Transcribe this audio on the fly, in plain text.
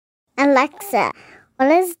Alexa,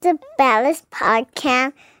 what is the baddest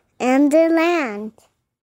podcast in the land?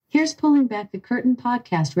 Here's Pulling Back the Curtain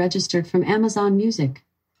podcast registered from Amazon Music.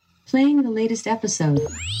 Playing the latest episode.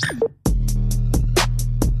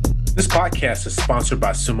 This podcast is sponsored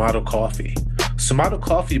by Sumato Coffee. Sumato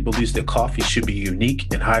Coffee believes that coffee should be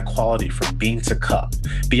unique and high quality from bean to cup.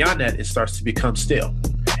 Beyond that, it starts to become stale.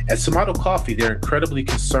 At Sumato Coffee, they're incredibly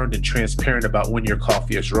concerned and transparent about when your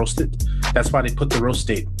coffee is roasted. That's why they put the roast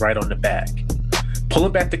date right on the bag.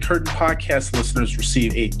 Pulling Back the Curtain podcast listeners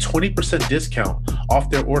receive a 20% discount off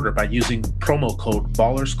their order by using promo code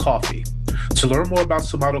BallersCoffee. To learn more about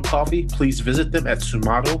Sumato Coffee, please visit them at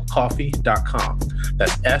sumatocoffee.com.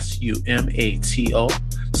 That's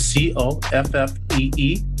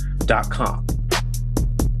SUMATOCOFFEE.com.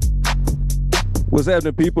 What's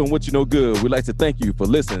happening, people, and what you know good? We'd like to thank you for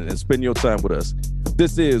listening and spending your time with us.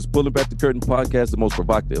 This is Pulling Back the Curtain podcast, the most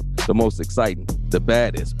provocative, the most exciting, the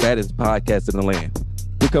baddest podcast in the land.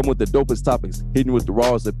 We come with the dopest topics, hitting with the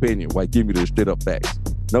rawest opinion while giving you the straight up facts.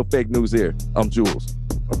 No fake news here. I'm Jules.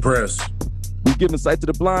 I'm Press. We give insight to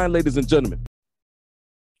the blind, ladies and gentlemen.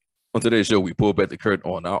 On today's show, we pull back the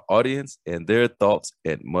curtain on our audience and their thoughts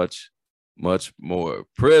and much, much more.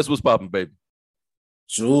 Press, what's popping, baby?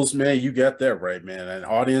 Jules, man, you got that right, man. And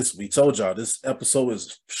audience, we told y'all this episode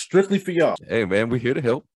is strictly for y'all. Hey, man, we're here to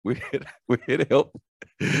help. We're here to help.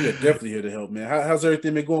 We're definitely here to help, man. How's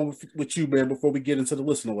everything been going with you, man? Before we get into the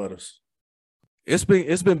listener letters, it's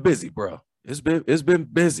been busy, bro. It's been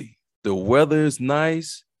busy. The weather is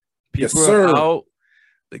nice. People are out.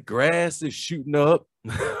 The grass is shooting up.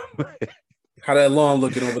 How that lawn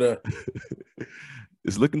looking over there?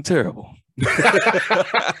 It's looking terrible.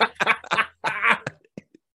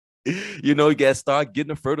 You know, you got to start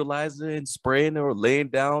getting the fertilizer and spraying or laying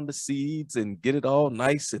down the seeds and get it all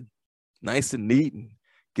nice and neat, and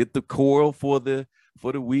get the coral for the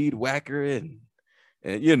weed whacker and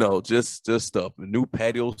you know, just stuff. The new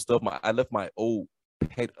patio stuff. I left a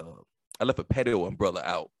patio umbrella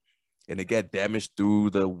out, and it got damaged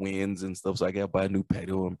through the winds and stuff. So I got to buy a new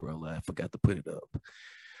patio umbrella. I forgot to put it up.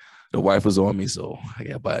 The wife was on me, so I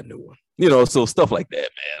got to buy a new one. You know, so stuff like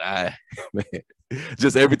that, man.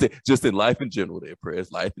 Just everything, just in life in general. There,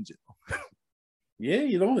 Prayers, life in general. Yeah,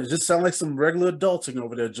 you know, it just sounds like some regular adulting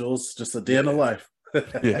over there, Jules. Just a day in the life.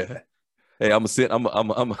 Yeah. Hey, I'm gonna send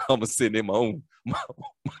in my own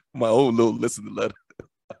little listener letter.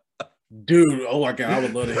 Dude, oh my God, I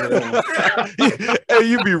would love to hear that. Hey,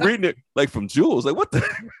 you be reading it like from Jules, like what the?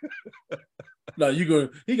 No, he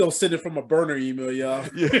gonna send it from a burner email, y'all.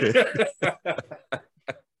 Yeah.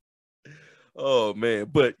 Oh man,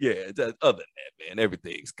 but yeah, other than that, man,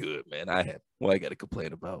 everything's good, man. I got to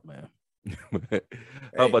complain about, man.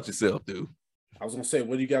 How about yourself, dude? I was gonna say,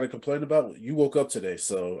 what do you got to complain about? You woke up today,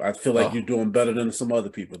 so I feel like you're doing better than some other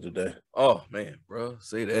people today. Oh man, bro,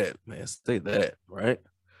 say that, man. Say that, right?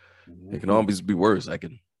 Mm-hmm. It can always be worse. I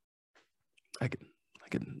can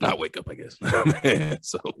not wake up, I guess. Man,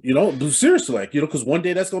 so you know, seriously, like, you know, because one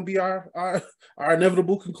day that's gonna be our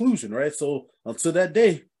inevitable conclusion, right? So until that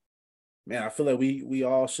day, man, I feel like we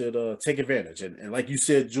all should take advantage. And like you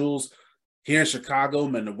said, Jules, here in Chicago,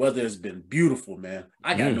 man, the weather has been beautiful, man.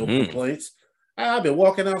 I got no complaints. I've been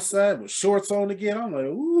walking outside with shorts on again. I'm like,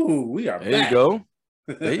 ooh, we are there back. You go.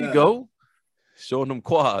 There you go. Showing them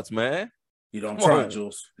quads, man. You know, I'm trying,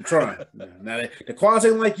 Jules. I'm trying. Now, the quads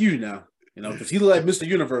ain't like you now, you know, because he look like Mr.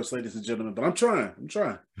 Universe, ladies and gentlemen, but I'm trying.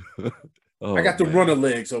 Oh, I got the runner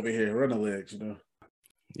legs over here, you know.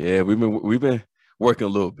 Yeah, we've been working a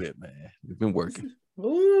little bit, man. We've been working.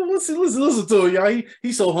 Ooh, listen to him, y'all.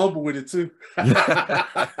 He's so humble with it too. My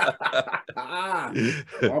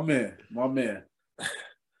man.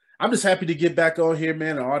 I'm just happy to get back on here,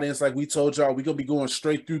 man. The audience, like we told y'all, we're gonna be going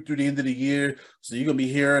straight through the end of the year. So you're gonna be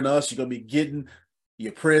hearing us. You're gonna be getting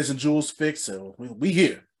your Prayers and Jules fixed. So we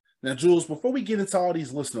here. Now, Jules, before we get into all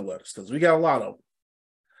these listener letters, because we got a lot of them,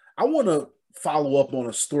 I want to follow up on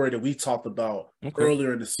a story that we talked about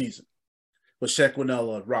earlier in the season with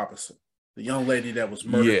Shaquinella Robinson, the young lady that was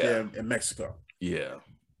murdered there in Mexico. Yeah.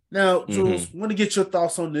 Now, Jules, want to get your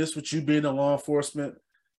thoughts on this with you being in law enforcement.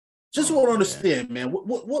 Just want to understand, man.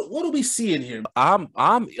 What are we seeing here? I'm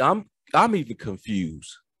even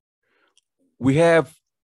confused. We have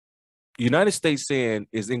the United States saying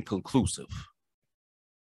is inconclusive.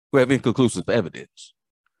 We have inconclusive evidence.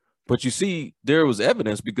 But you see, there was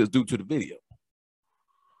evidence because due to the video.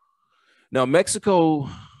 Now, Mexico,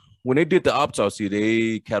 when they did the autopsy,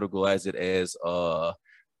 they categorized it as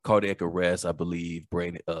cardiac arrest, I believe,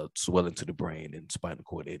 brain swelling to the brain and spinal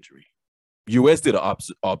cord injury. U.S. did an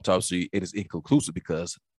autopsy. It is inconclusive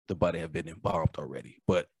because the body had been embalmed already,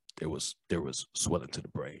 but there was swelling to the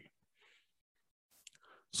brain.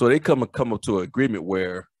 So they come up to an agreement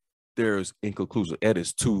where there's inconclusive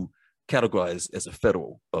evidence to categorize as a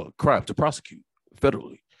federal crime to prosecute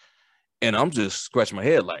federally. And I'm just scratching my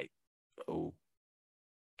head like,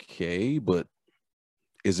 okay, but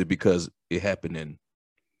is it because it happened in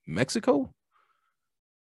Mexico?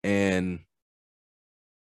 And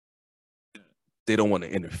they don't want to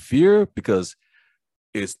interfere because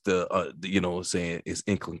it's saying it's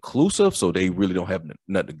inconclusive, so they really don't have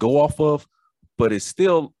nothing to go off of. But it's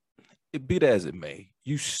still, it be that as it may,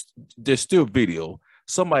 there's still video.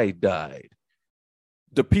 Somebody died.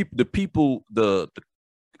 The people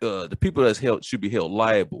that's should be held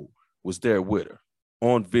liable was there with her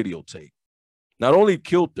on videotape. Not only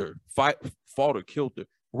killed her, fought her, killed her,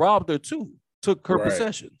 robbed her too, took her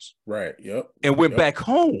possessions. Right. Yep. And went back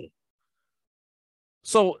home.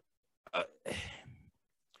 So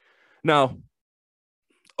now,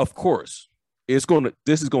 of course, this is going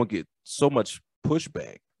to get so much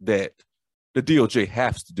pushback that the DOJ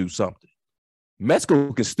has to do something.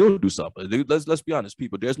 Mexico can still do something. Let's be honest,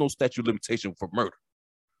 people. There's no statute of limitation for murder.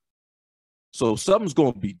 So something's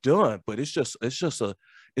going to be done, but it's just a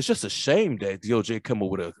shame that DOJ come up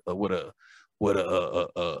with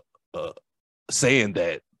a saying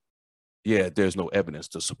that, yeah, there's no evidence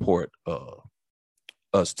to support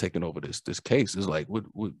us taking over this case. It's like, what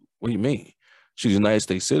do you mean? She's a United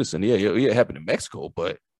States citizen. Yeah, it happened in Mexico,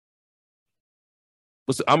 but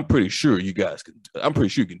I'm pretty sure you guys can. I'm pretty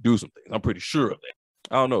sure you can do some things. I'm pretty sure of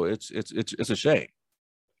that. I don't know. It's a shame.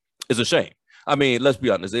 It's a shame. I mean, let's be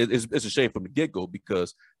honest. It's a shame from the get-go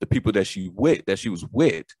because the people that she was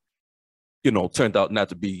with, turned out not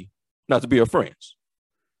to be her friends,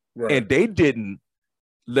 right. And they didn't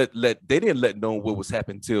let know what was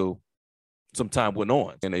happening till some time went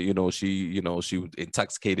on. And she was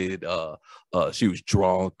intoxicated. She was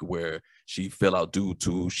drunk, where she fell out due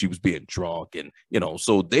to she was being drunk, and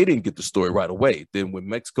so they didn't get the story right away. Then when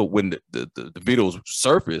the videos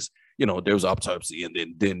surfaced, there was autopsy,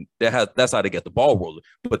 and then that's how they got the ball rolling.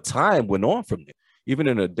 But time went on from there. Even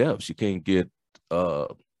in her death, she can't get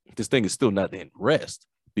this thing is still not in rest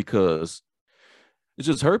because it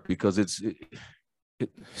just hurt because I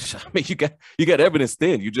mean, you got evidence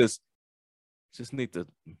then. You just need to,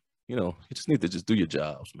 you just need to just do your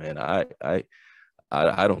jobs, man. I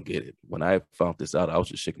don't get it. When I found this out, I was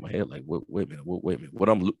just shaking my head like, wait a minute,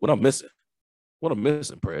 what I'm missing? What I'm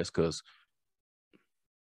missing, Press? Because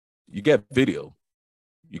you got video,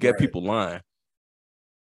 you got people lying.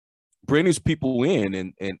 Bring these people in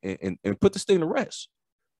and put this thing to rest,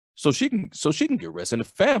 so she can get rest, and the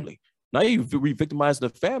family. Now you re-victimize the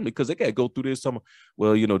family because they got to go through this.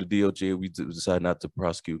 Well, the DOJ, we decided not to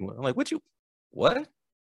prosecute. I'm like, what?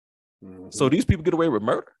 Mm-hmm. So these people get away with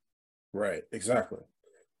murder? Right, exactly.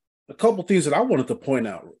 A couple things that I wanted to point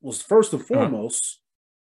out was first and foremost,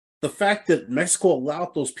 the fact that Mexico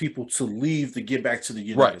allowed those people to leave to get back to the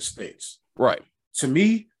United States. Right. To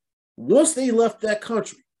me, once they left that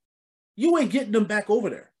country, you ain't getting them back over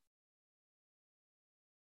there.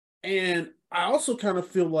 And I also kind of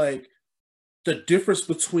feel like the difference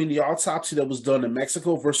between the autopsy that was done in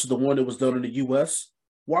Mexico versus the one that was done in the U.S.,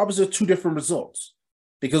 why was there two different results?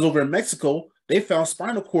 Because over in Mexico, they found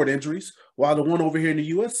spinal cord injuries, while the one over here in the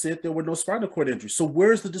U.S. said there were no spinal cord injuries. So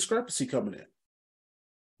where's the discrepancy coming in?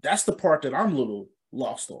 That's the part that I'm a little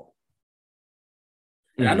lost on.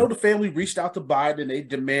 And I know the family reached out to Biden and they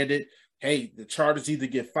demanded, hey, the charges either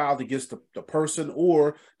get filed against the person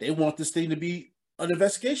or they want this thing to be an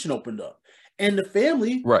investigation opened up. And the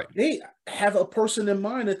family, they have a person in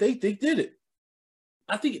mind that they think did it.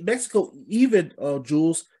 I think Mexico even,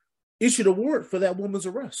 Jules, issued a warrant for that woman's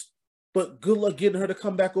arrest. But good luck getting her to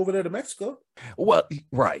come back over there to Mexico. Well,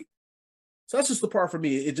 right. So that's just the part for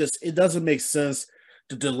me. It doesn't make sense.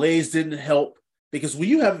 The delays didn't help because when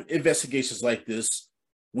you have investigations like this,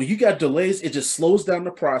 when you got delays, it just slows down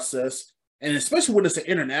the process. And especially when it's an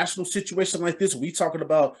international situation like this, we talking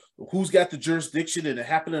about who's got the jurisdiction and it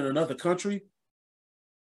happened in another country.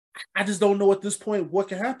 I just don't know at this point what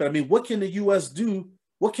can happen. I mean, what can the U.S. do?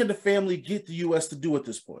 What can the family get the U.S. to do at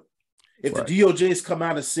this point? If the DOJ has come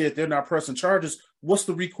out and said they're not pressing charges, what's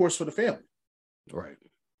the recourse for the family? Right.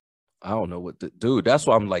 I don't know what to do. That's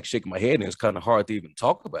why I'm like shaking my head, and it's kind of hard to even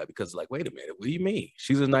talk about because, like, wait a minute, what do you mean?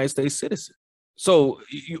 She's a United States citizen. So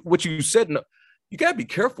what you said, you got to be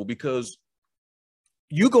careful because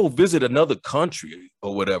you go visit another country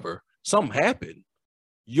or whatever, something happened,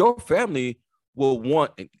 your family will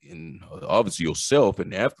want, and obviously yourself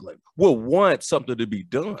and the afterlife, will want something to be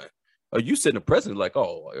done. You sitting the president like,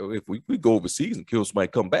 oh, if we go overseas and kill somebody,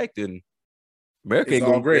 come back, then America ain't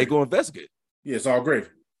going to investigate. Yeah, it's all gravy.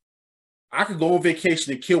 I could go on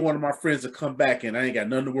vacation and kill one of my friends and come back, and I ain't got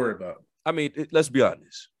nothing to worry about. I mean, let's be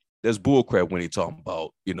honest. There's bullcrap when they talking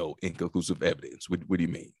about, inconclusive evidence. What do you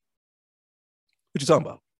mean? What you talking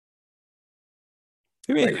about?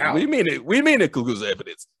 What do you mean? Like how? What do you mean? What do you mean inconclusive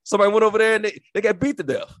evidence? Somebody went over there and they got beat to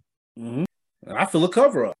death. Mm-hmm. I feel a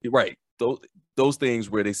cover up. Right. Those things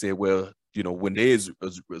where they said, well, when they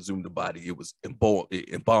resumed the body, it was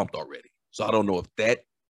embalmed already. So I don't know if that,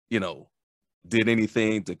 did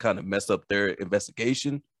anything to kind of mess up their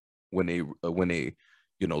investigation when they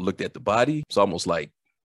looked at the body. It's almost like,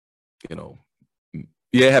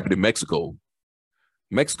 it happened in Mexico.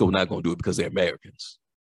 Mexico not going to do it because they're Americans.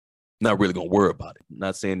 Not really going to worry about it.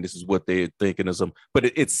 Not saying this is what they're thinking or something, but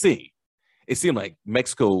it seemed like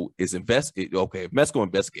Mexico is investigate. Okay, if Mexico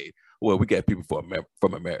investigate, well, we got people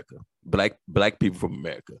from America, black people from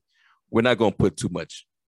America. We're not going to put too much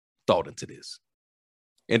thought into this.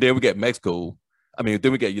 And then we got Mexico.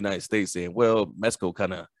 Then we got United States saying, well, Mexico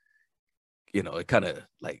kind of, it kind of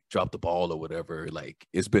like dropped the ball or whatever. Like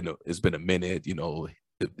it's been a minute,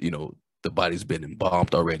 the body's been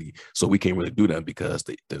embalmed already, so we can't really do that because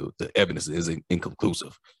the evidence is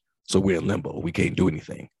inconclusive. So we're in limbo. We can't do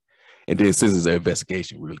anything. And then since it's an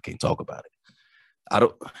investigation, we really can't talk about it. I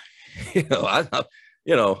don't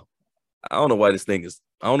know why this thing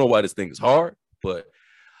is hard, but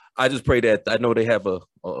I just pray that I know they have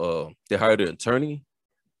they hired an attorney.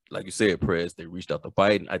 Like you said, Prez, they reached out to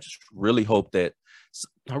Biden. I just really hope that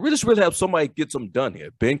I really have somebody get something done here.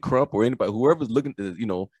 Ben Crump or anybody, whoever's looking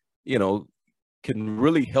to, can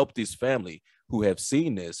really help this family who have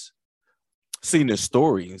seen this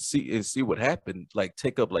story and see what happened. Like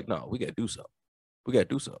take up, like, no, we got to do something. We got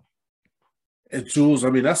to do something. And Jules,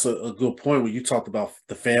 that's a good point when you talked about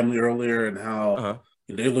the family earlier and how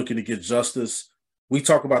they're looking to get justice. We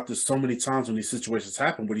talk about this so many times when these situations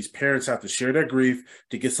happen, where these parents have to share their grief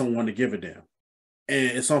to get someone to give a damn.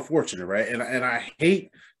 And it's unfortunate, right? And I hate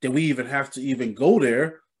that we even have to even go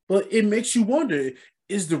there, but it makes you wonder,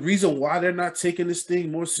 is the reason why they're not taking this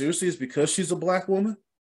thing more seriously is because she's a black woman,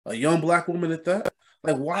 a young black woman at that?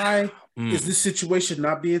 Like, why is this situation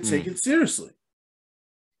not being taken seriously?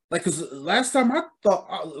 Like, because last time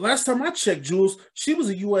I checked, Jules, she was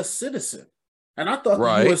a U.S. citizen. And I thought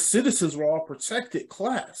the U.S. citizens were all protected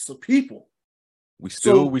class of people. We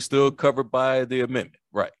still covered by the amendment,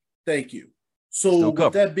 right? Thank you. So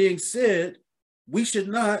with that being said, we should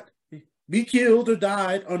not be killed or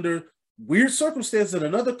died under weird circumstances in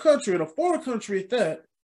another country, in a foreign country at that,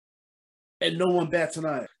 and no one bats an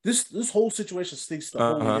eye. This whole situation stinks to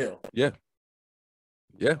holy hell. Yeah.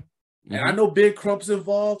 Yeah. Mm-hmm. And I know Ben Crump's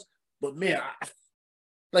involved, but man,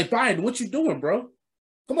 like Biden, what you doing, bro?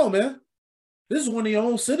 Come on, man. This is one of your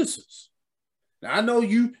own citizens. Now, I know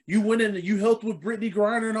you went in and you helped with Brittany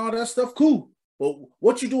Griner and all that stuff. Cool. But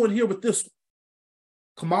what you doing here with this one?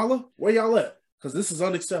 Kamala, where y'all at? Because this is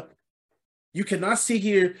unacceptable. You cannot sit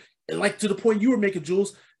here and, like, to the point you were making,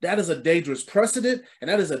 Jules, that is a dangerous precedent, and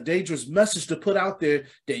that is a dangerous message to put out there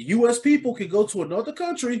that U.S. people can go to another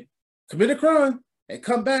country, commit a crime, and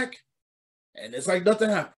come back, and it's like nothing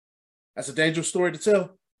happened. That's a dangerous story to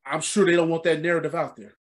tell. I'm sure they don't want that narrative out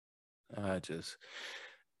there. It just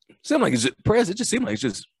seemed like it just seemed like it's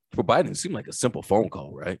just for Biden. It seemed like a simple phone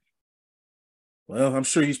call, right? Well, I'm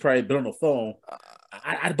sure he's probably been on the phone.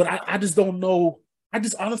 But I just don't know. I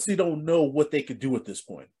just honestly don't know what they could do at this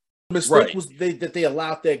point. The mistake was that they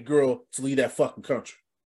allowed that girl to leave that fucking country.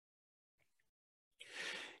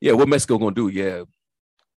 Yeah, what Mexico gonna do? Yeah,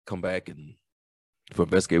 come back and for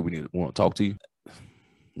investigate. We want to talk to you.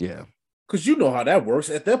 Yeah, because you know how that works.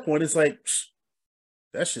 At that point, it's like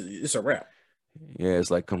that shit. It's a wrap. Yeah, it's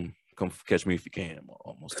like come catch me if you can.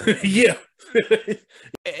 Almost. Yeah.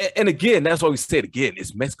 And again, that's why we said again: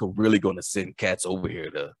 is Mexico really going to send cats over here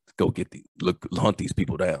to go hunt these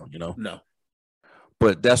people down? No.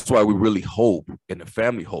 But that's why we really hope, and the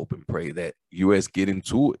family hope and pray that U.S. get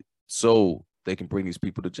into it so they can bring these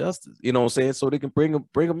people to justice. You know what I'm saying? So they can bring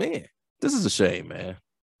them in. This is a shame, man.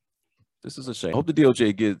 This is a shame. I hope the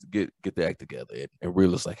DOJ get the act together and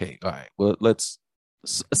realize, like, hey, all right, well,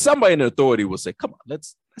 somebody in the authority will say, come on,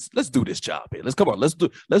 let's do this job here. Let's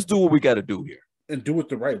do what we got to do here. And do it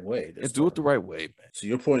the right way. Do it the right way, man. To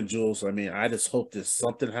your point, Jules, I just hope that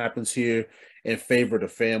something happens here in favor of the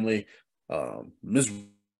family. Ms.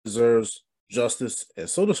 deserves justice, and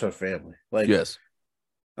so does her family. Like, yes.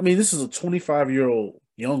 This is a 25-year-old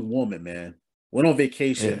young woman, man. Went on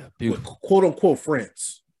vacation with quote-unquote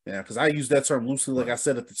friends. Yeah, because I use that term loosely, like I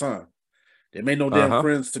said at the time. They made no damn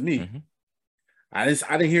friends to me. Mm-hmm. I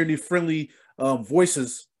didn't hear any friendly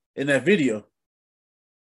voices in that video.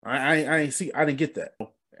 I didn't get that.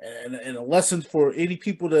 And a lesson for any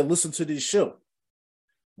people that listen to this show: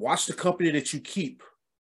 watch the company that you keep.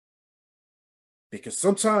 Because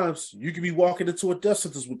sometimes you can be walking into a death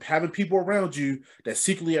sentence with having people around you that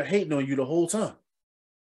secretly are hating on you the whole time.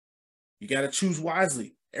 You got to choose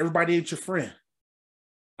wisely. Everybody ain't your friend.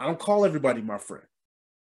 I don't call everybody my friend.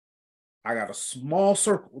 I got a small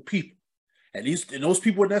circle of people. And those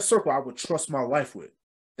people in that circle, I would trust my life with.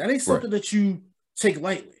 That ain't something that you take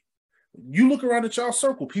lightly. You look around at y'all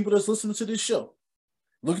circle, people that's listening to this show.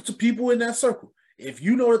 Look at the people in that circle. If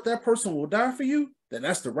you know that person will die for you, then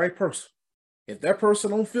that's the right person. If that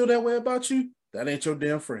person don't feel that way about you, that ain't your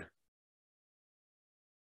damn friend.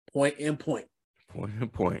 Point and point. Point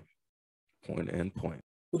and point. Point and point.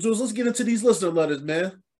 Well, Jules, let's get into these listener letters,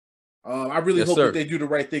 man. I really hope that they do the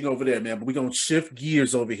right thing over there, man. But we're going to shift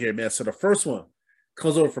gears over here, man. So the first one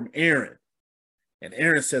comes over from Aaron. And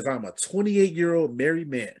Aaron says, I'm a 28-year-old married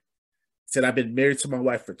man. He said, I've been married to my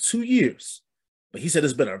wife for 2 years. But he said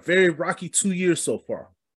it's been a very rocky 2 years so far.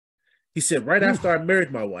 He said, right after I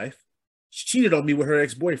married my wife, she cheated on me with her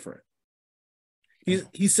ex-boyfriend.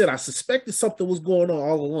 He said, I suspected something was going on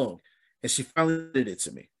all along, and she finally did it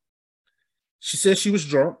to me. She said she was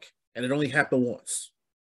drunk, and it only happened once.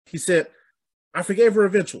 He said, I forgave her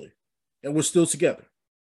eventually, and we're still together.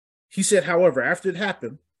 He said, however, after it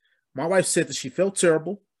happened, my wife said that she felt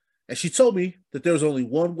terrible, and she told me that there was only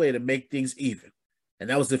one way to make things even, and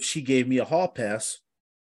that was if she gave me a hall pass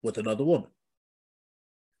with another woman.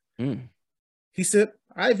 He said,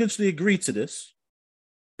 I eventually agreed to this,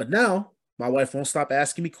 but now my wife won't stop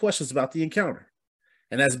asking me questions about the encounter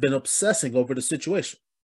and has been obsessing over the situation.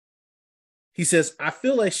 He says, I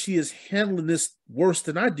feel like she is handling this worse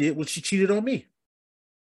than I did when she cheated on me.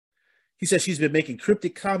 He says she's been making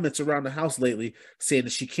cryptic comments around the house lately saying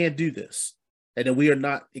that she can't do this and that we are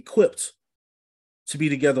not equipped to be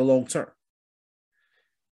together long term.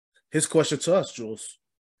 His question to us, Jules,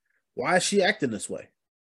 why is she acting this way?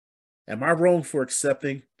 Am I wrong for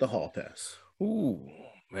accepting the hall pass? Ooh,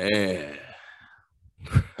 man.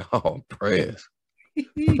 Oh, prayers.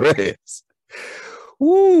 Prayers.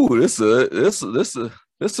 Ooh, this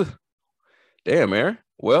a damn, Aaron.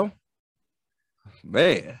 Well,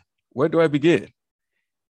 man, where do I begin?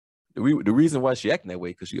 The reason why she acting that way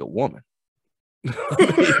because she's a woman.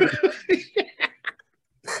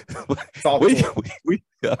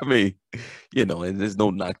 I mean, you know, and there's no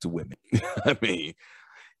knock to women. I mean,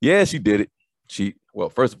 yeah, she did it. Well,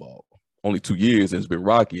 first of all, only 2 years and it's been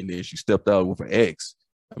rocky, and then she stepped out with her ex.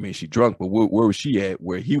 I mean, she drunk, but where was she at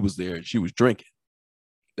where he was there and she was drinking?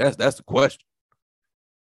 That's the question.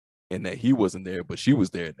 And that he wasn't there, but she was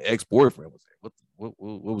there, and the ex-boyfriend was there. What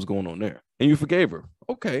was going on there? And you forgave her.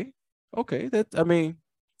 Okay. I mean,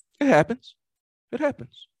 it happens. It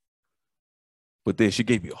happens. But then she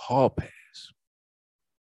gave you a hall pass,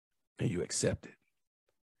 and you accept it.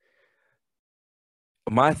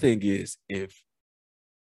 My thing is, if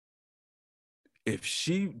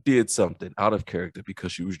she did something out of character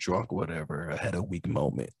because she was drunk or whatever, or had a weak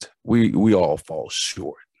moment, we all fall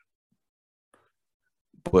short.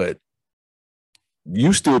 But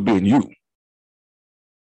you still being you.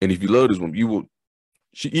 And if you love this woman, you will.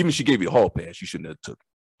 She gave you a hall pass, you shouldn't have took it.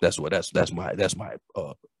 That's my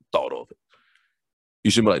thought of it.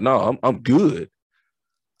 You should be like, no, I'm good.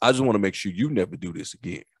 I just want to make sure you never do this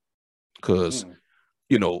again, because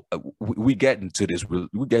you know we get into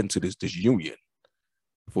this union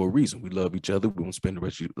for a reason. We love each other. We want to spend the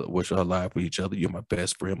rest of our life with each other. You're my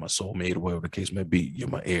best friend, my soulmate, or whatever the case may be. You're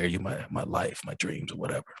my air. You're my life, my dreams, or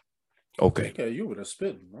whatever. Okay. Okay, you would have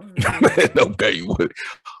spit. Okay, you would.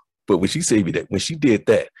 But when she said me that, when she did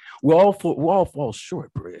that, we all fall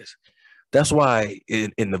short, Perez. That's why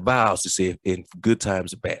in the vows to say in good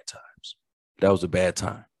times and bad times, that was a bad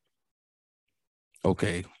time.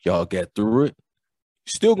 Okay, y'all got through it.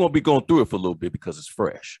 Still gonna be going through it for a little bit because it's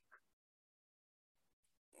fresh.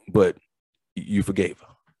 But you forgave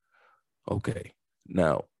her. Okay.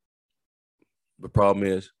 Now, the problem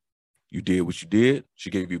is you did what you did. She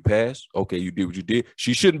gave you a pass. Okay, you did what you did.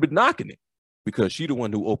 She shouldn't be knocking it because she the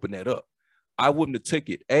one who opened that up. I wouldn't have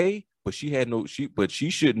taken it A, but she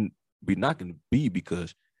shouldn't be knocking B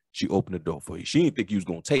because she opened the door for you. She didn't think you was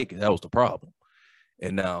gonna take it. That was the problem.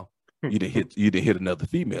 And now you didn't hit another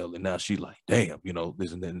female, and now she like, damn, you know,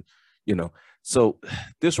 this and then, you know. So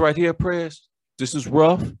this right here, Press, this is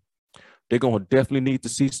rough. They're gonna definitely need to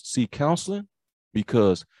see counseling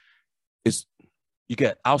because you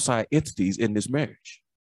got outside entities in this marriage.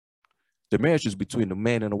 The marriage is between the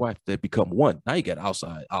man and the wife that become one. Now you got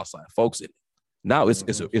outside folks in it. Now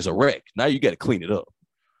it's a wreck. Now you got to clean it up.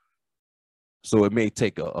 So it may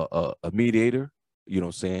take a mediator, you know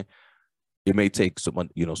what I'm saying? It may take some,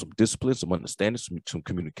 some discipline, some understanding, some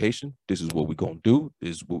communication. This is what we're going to do.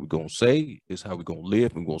 This is what we're going to say. This is how we're going to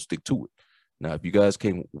live, and we're going to stick to it. Now, if you guys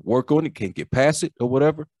can't work on it, can't get past it or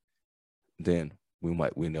whatever, then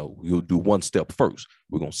we'll do one step first.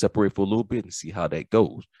 We're going to separate for a little bit and see how that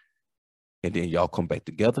goes. And then y'all come back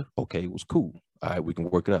together. Okay, it was cool. All right, we can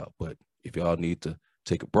work it out. But if y'all need to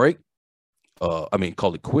take a break,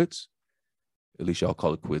 call it quits, at least y'all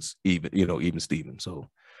call it quits, even Steven. So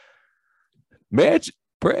marriage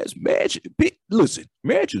is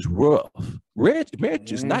rough.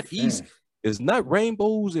 Marriage is not easy. It's not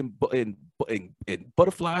rainbows and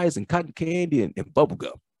butterflies and cotton candy and bubble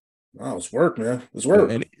gum. Oh, it's work, man. It's work.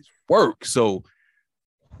 And it's work. So,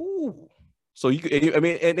 and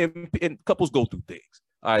couples go through things.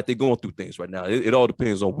 All right, they're going through things right now. It all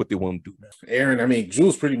depends on what they want to do. Aaron,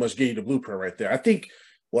 Jules pretty much gave you the blueprint right there. I think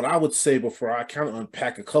what I would say before I kind of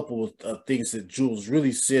unpack a couple of things that Jules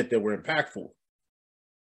really said that were impactful.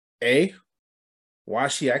 A, why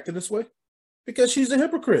is she acting this way? Because she's a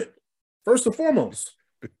hypocrite, first and foremost.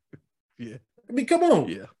 Yeah. Come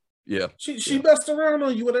on. Yeah. She messed around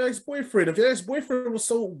on you with an ex-boyfriend. If your ex-boyfriend was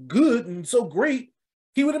so good and so great,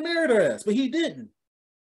 he would have married her ass, but he didn't.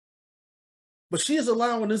 But she is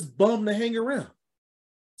allowing this bum to hang around.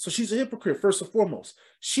 So she's a hypocrite, first and foremost.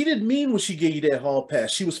 She didn't mean when she gave you that hall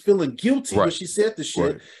pass. She was feeling guilty when she said the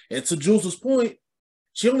shit. Right. And to Jules's point,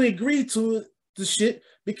 she only agreed to the shit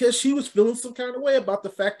because she was feeling some kind of way about the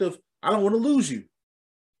fact of, I don't want to lose you.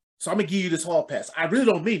 So I'm going to give you this hall pass. I really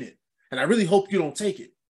don't mean it. And I really hope you don't take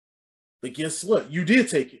it. But guess what? You did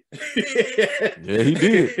take it. Yeah, he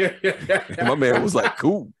did. My man was like,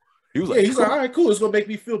 cool. He was like, he's cool. Like, all right, cool. It's going to make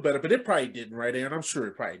me feel better. But it probably didn't, right, Aaron? I'm sure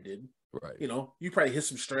it probably didn't. Right. You probably hit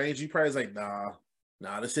some strange. You probably was like, nah,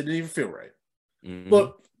 this didn't even feel right. Mm-hmm.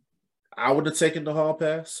 But I would have taken the hall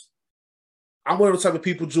pass. I'm one of the type of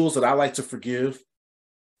people, Jules, that I like to forgive.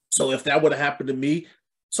 So if that would have happened to me,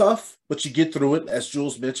 tough, but you get through it, as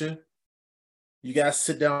Jules mentioned. You guys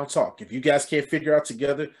sit down and talk. If you guys can't figure out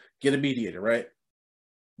together, get a mediator, right?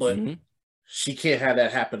 But she can't have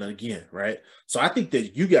that happen again, right? So I think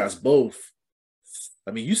that you guys both,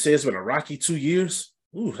 you say it's been a rocky 2 years.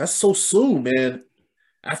 Ooh, that's so soon, man.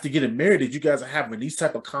 After getting married, that you guys are having these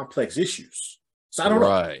type of complex issues. So I don't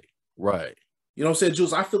know. Right. You know what I'm saying,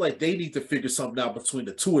 Jules? I feel like they need to figure something out between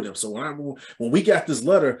the two of them. So when we got this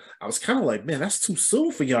letter, I was kind of like, man, that's too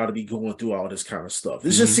soon for y'all to be going through all this kind of stuff.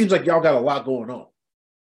 This just seems like y'all got a lot going on.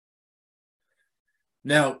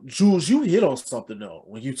 Now, Jules, you hit on something, though,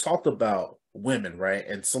 when you talked about women, right?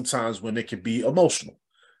 And sometimes women can be emotional.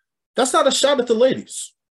 That's not a shot at the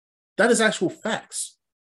ladies. That is actual facts.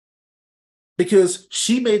 Because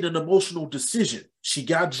she made an emotional decision. She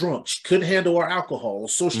got drunk. She couldn't handle her alcohol,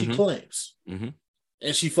 so she claims. Mm-hmm.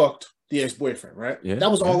 And she fucked the ex-boyfriend, right? Yeah,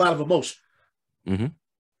 that was all out of emotion. Mm-hmm.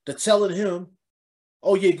 The telling him,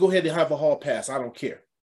 oh, yeah, go ahead and have a hall pass. I don't care.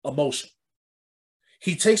 Emotion.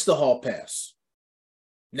 He takes the hall pass.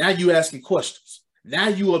 Now you asking questions. Now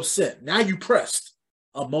you upset. Now you pressed.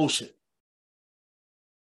 Emotion.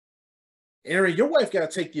 Aaron, your wife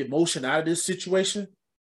got to take the emotion out of this situation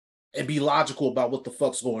and be logical about what the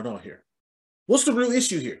fuck's going on here. What's the real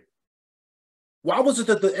issue here? Why was it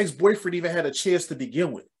that the ex-boyfriend even had a chance to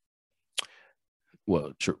begin with?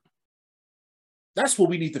 Well, true. That's what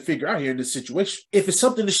we need to figure out here in this situation. If it's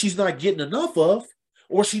something that she's not getting enough of,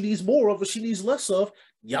 or she needs more of, or she needs less of,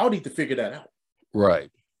 y'all need to figure that out. Right.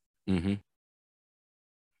 Mm-hmm.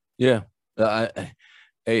 Yeah. I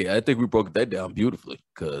think we broke that down beautifully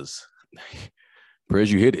because,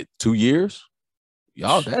 Perez, you hit it. 2 years?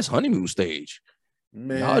 Y'all, that's honeymoon stage.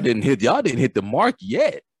 Man. Y'all didn't hit the mark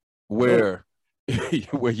yet where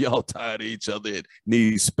y'all tired of each other and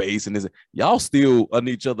need space and y'all still on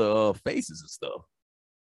each other faces and stuff.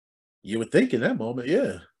 You would think in that moment,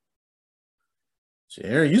 yeah. So,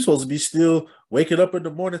 Aaron, you're supposed to be still waking up in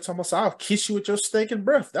the morning talking about, I'll kiss you with your stinking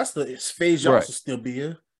breath. That's the phase y'all should still be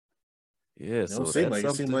in. Yeah, so it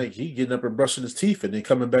seemed like he getting up and brushing his teeth and then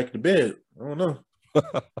coming back to bed. I don't know.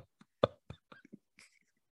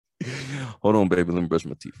 Hold on, baby. Let me brush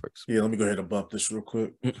my teeth first. Yeah, let me go ahead and bump this real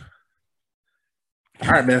quick. All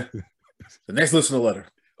right, man. The next listener letter.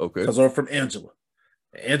 Okay. Comes over from Angela.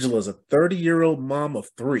 Angela is a 30-year-old mom of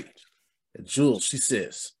 3. And Jules, she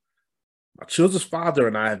says, my children's father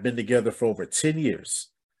and I have been together for over 10 years.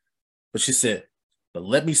 But she said, but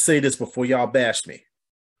let me say this before y'all bash me.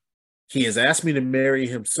 He has asked me to marry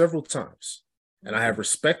him several times, and I have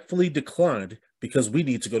respectfully declined because we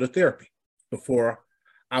need to go to therapy before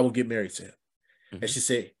I will get married to him. Mm-hmm. And she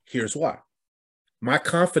said, here's why. My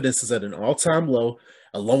confidence is at an all-time low,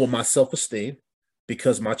 along with my self-esteem,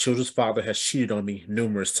 because my children's father has cheated on me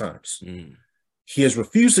numerous times. Mm. He has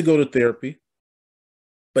refused to go to therapy,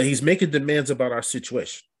 but he's making demands about our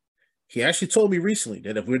situation. He actually told me recently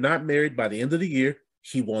that if we're not married by the end of the year,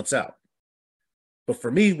 he wants out. But for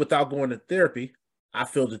me, without going to therapy, I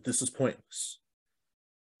feel that this is pointless.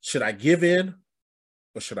 Should I give in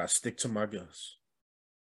or should I stick to my guns?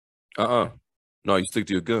 No, you stick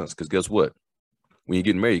to your guns, because guess what? When you're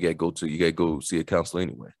getting married, you gotta go see a counselor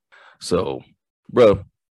anyway. So, bro,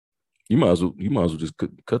 you might as well just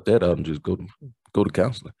cut that out and just go to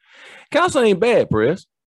counseling. Counseling ain't bad, Press.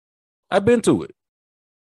 I've been to it.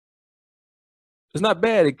 It's not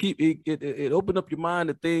bad. It opened up your mind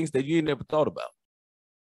to things that you ain't never thought about.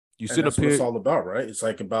 You sit up what here. It's all about, right? It's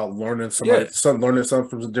like about learning Yeah. learning something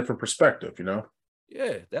from a different perspective, you know?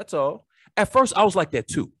 Yeah, that's all. At first, I was like that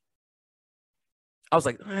too. I was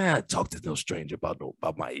like, talk to no stranger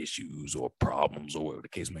about my issues or problems or whatever the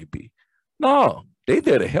case may be. No, they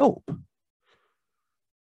there to help.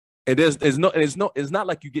 And it's not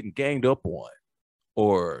like you're getting ganged up on,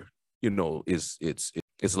 or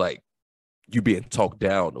it's like you being talked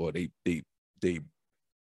down, or they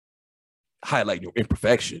highlight your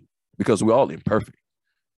imperfection, because we're all imperfect.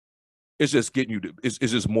 It's just getting you to it's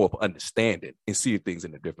just more of understanding and seeing things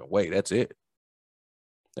in a different way. That's it.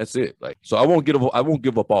 Like, so I won't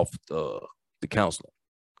give up off the counseling.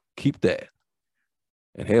 Keep that.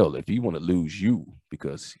 And hell, if you want to lose you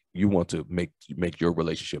because you want to make your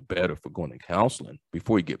relationship better for going to counseling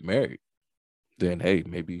before you get married, then hey,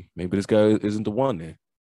 maybe this guy isn't the one then.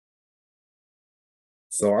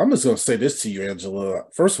 So I'm just gonna say this to you, Angela.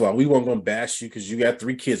 First of all, we weren't gonna bash you because you got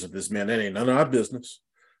 3 kids with this man. That ain't none of our business.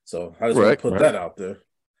 So I just want to put that out there.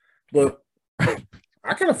 But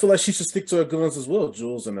I kind of feel like she should stick to her guns as well,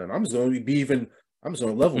 Jules. And then I'm just gonna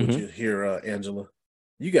level with you here, Angela.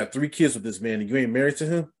 You got 3 kids with this man and you ain't married to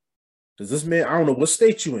him. Does this man, I don't know what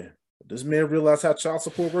state you in, but does this man realize how child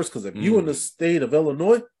support works? Because if you in the state of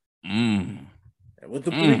Illinois and with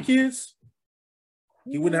the 3 kids,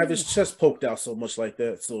 he wouldn't have his chest poked out so much like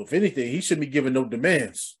that. So if anything, he shouldn't be giving no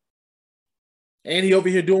demands. And he over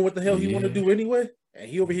here doing what the hell he want to do anyway. And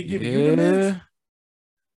he over here giving you demands.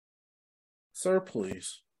 Sir,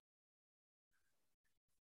 please.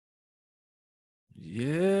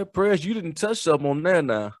 Yeah, Press, you didn't touch something on there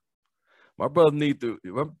now. My brother need to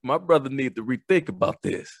rethink about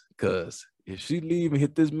this, because if she leave and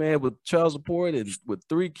hit this man with child support and with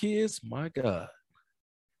 3 kids, my God.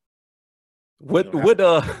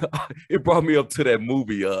 It brought me up to that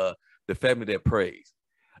movie, The Family That Prays.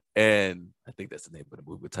 And I think that's the name of the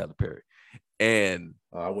movie with Tyler Perry. And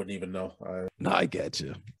I wouldn't even know. I got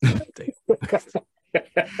you.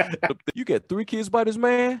 You got 3 kids by this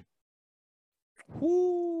man?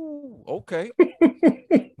 Ooh, okay.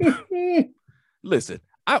 Listen,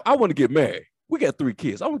 I want to get married. We got 3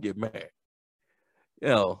 kids. I want to get married. You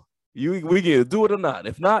know, we can do it or not.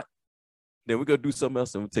 If not, then we're gonna do something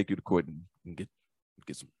else, and we'll take you to court and get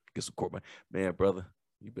some court money. Man, brother,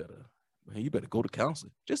 you better go to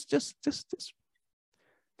counseling. Just do it.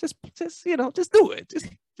 Just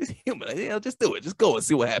human, just do it. Just go and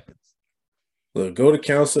see what happens. Look, go to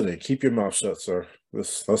counseling and keep your mouth shut, sir.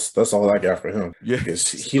 That's all I got for him. Yeah, because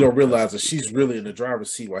he don't realize that she's really in the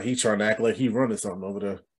driver's seat while he trying to act like he running something over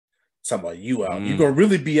there. Talking about you out. You gonna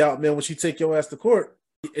really be out, man, when she take your ass to court.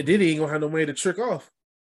 And then he ain't gonna have no way to trick off.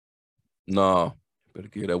 Nah, better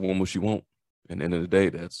give that woman what she want. And at the end of the day,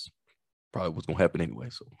 that's probably what's gonna happen anyway.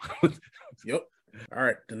 So Yep. All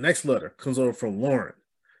right. The next letter comes over from Lauren.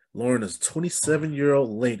 Lauren is a 27-year-old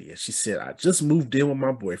lady, and she said, I just moved in with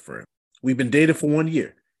my boyfriend. We've been dating for 1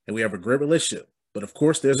 year, and we have a great relationship. But of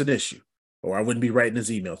course, there's an issue, or I wouldn't be writing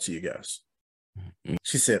this email to you guys.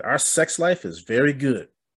 She said, our sex life is very good,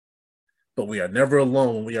 but we are never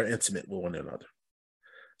alone when we are intimate with one another.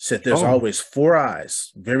 She said, there's always 4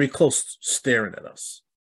 eyes very close staring at us.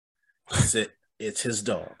 She said, it's his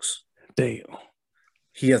dogs. Damn.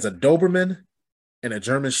 He has a Doberman and a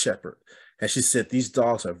German Shepherd. And she said, these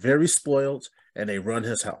dogs are very spoiled and they run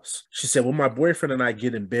his house. She said, when my boyfriend and I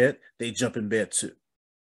get in bed, they jump in bed too.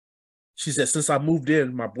 She said, since I moved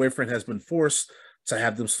in, my boyfriend has been forced to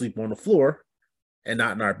have them sleep on the floor and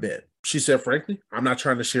not in our bed. She said, frankly, I'm not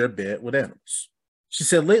trying to share a bed with animals. She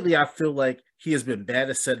said, lately, I feel like he has been bad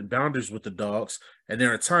at setting boundaries with the dogs. And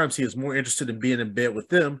there are times he is more interested in being in bed with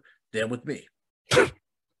them than with me. I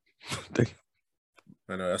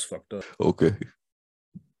know, that's fucked up. Okay.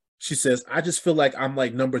 She says, I just feel like I'm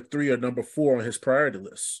like number 3 or number 4 on his priority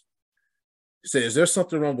list. She said, is there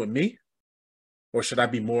something wrong with me? Or should I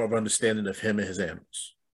be more of understanding of him and his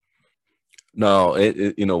animals? No,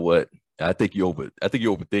 you know what? I think you're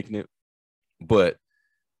overthinking it. But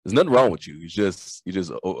There's nothing wrong with you. You're just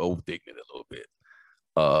overthinking it a little bit.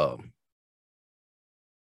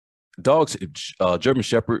 Dogs, German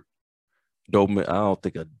Shepherd, Doberman. I don't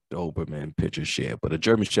think a Doberman picture shared, but a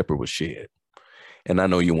German Shepherd was shared. And I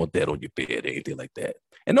know you want that on your bed, anything like that.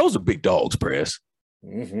 And those are big dogs, Press.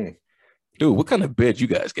 Mm-hmm. Dude, what kind of bed you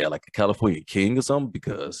guys got? Like a California King or something?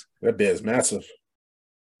 Because that bed's massive.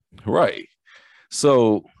 Right.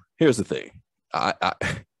 So here's the thing. I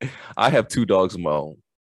have 2 dogs of my own.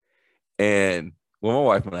 And when my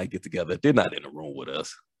wife and I get together, they're not in the room with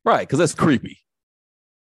us. Right, because that's creepy.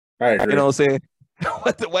 I agree. You know what I'm saying?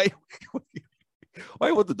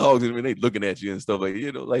 Why want the dogs when they looking at you and stuff like,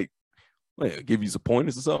 you know, like, man, give you some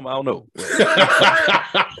pointers or something? I don't know.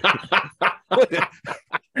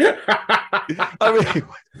 I mean,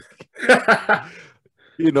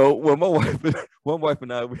 you know, when my wife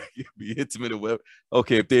and I would be intimate or whatever,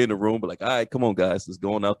 okay, if they're in the room, but like, all right, come on, guys, let's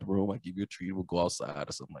go on out the room. I give you a treat. We'll go outside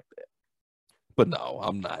or something like that. But no,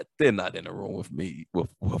 I'm not. They're not in the room with me,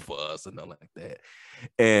 with us, and nothing like that.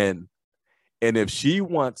 And if she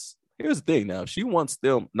wants, here's the thing. Now, if she wants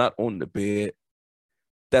them not on the bed,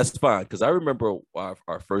 that's fine. Because I remember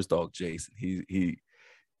our first dog, Jason.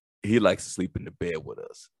 He likes to sleep in the bed with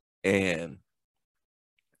us, and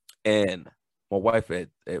my wife at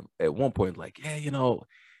one point like, yeah, you know,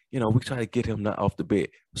 we try to get him not off the bed.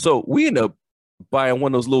 So we end up buying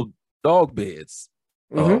one of those little dog beds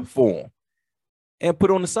for him and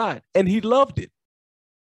put on the side, and he loved it.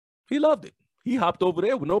 He hopped over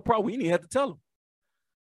there with no problem. We didn't have to tell him.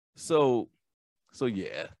 So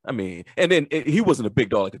yeah, I mean, and then he wasn't a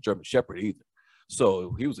big dog like a German Shepherd either.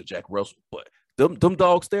 So he was a Jack Russell. But them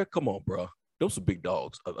dogs there, come on, bro. Those are big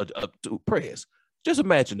dogs. Prayers. Just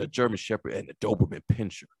imagine a German Shepherd and a Doberman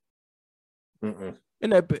Pinscher.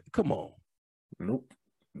 And that, come on. Nope.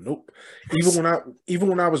 Even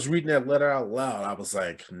when I was reading that letter out loud, I was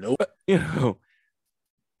like, nope. You know,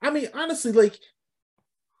 I mean, honestly, like,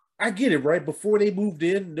 I get it, right? Before they moved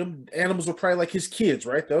in, them animals were probably like his kids,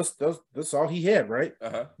 right? That's all he had, right?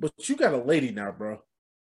 But you got a lady now, bro.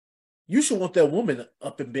 You should want that woman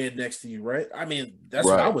up in bed next to you, right? I mean, that's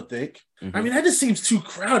what I would think. I mean, that just seems too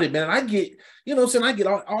crowded, man. I get, you know what I'm saying? I get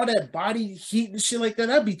all that body heat and shit like that.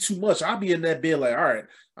 That'd be too much. I'll be in that bed like, all right,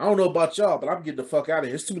 I don't know about y'all, but I'm getting the fuck out of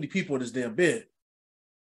here. There's too many people in this damn bed.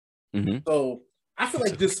 So I feel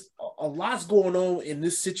like a lot's going on in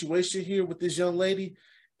this situation here with this young lady.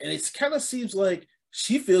 And it kind of seems like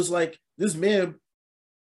she feels like this man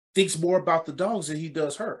thinks more about the dogs than he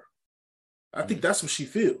does her. I think that's what she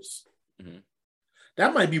feels.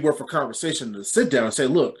 That might be worth a conversation to sit down and say,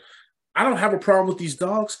 look, I don't have a problem with these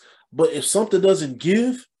dogs, but if something doesn't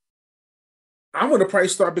give, I'm going to probably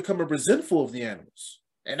start becoming resentful of the animals.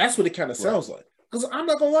 And that's what it kind of sounds like. Because I'm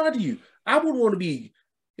not going to lie to you. I wouldn't want to be,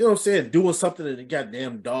 you know what I'm saying, doing something and the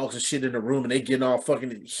goddamn dogs and shit in the room and they getting all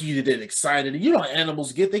fucking heated and excited. And you know how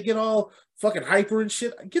animals get. They get all fucking hyper and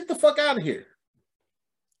shit. Get the fuck out of here.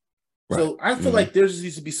 So I feel like there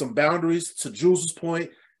needs to be some boundaries. To Jules's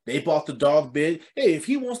point, they bought the dog bed. Hey, if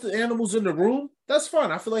he wants the animals in the room, that's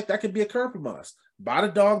fine. I feel like that could be a compromise. Buy the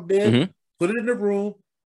dog bed, put it in the room,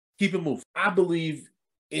 keep it moving. I believe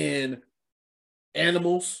in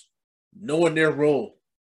animals knowing their role.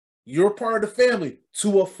 You're part of the family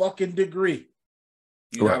to a fucking degree.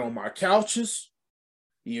 You're not on my couches.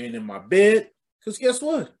 You ain't in my bed. Because guess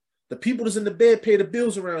what? The people that's in the bed pay the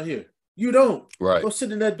bills around here. You don't. Go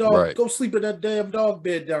sit in that dog. Go sleep in that damn dog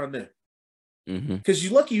bed down there. Because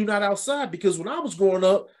you're lucky you're not outside. Because when I was growing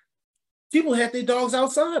up, people had their dogs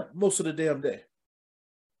outside most of the damn day.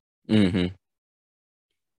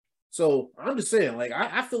 So I'm just saying, like,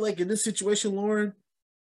 I feel like in this situation, Lauren,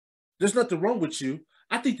 there's nothing wrong with you.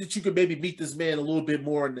 I think that you could maybe meet this man a little bit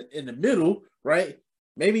more in the middle, right?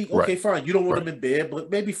 Maybe, okay, fine, you don't want him in bed,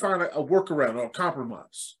 but maybe find a workaround or a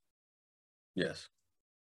compromise. Yes.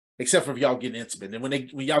 Except for if y'all getting intimate. And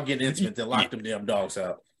when y'all getting intimate, then lock them damn dogs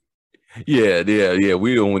out. Yeah.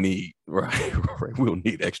 We don't need right. We don't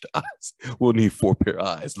need extra eyes. We'll need 4 pair of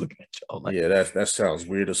eyes looking at y'all. Like, yeah, that sounds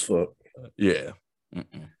weird as fuck. Yeah.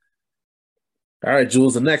 All right,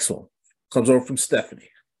 Jules, the next one comes over from Stephanie.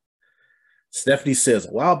 Stephanie says,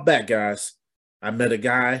 a while back, guys, I met a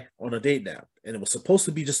guy on a date app, and it was supposed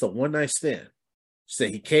to be just a one-night stand. She said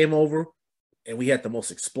he came over, and we had the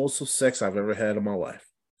most explosive sex I've ever had in my life.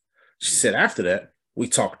 She said after that, we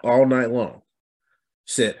talked all night long.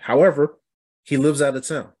 She said, however, he lives out of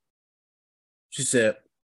town. She said,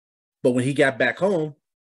 but when he got back home,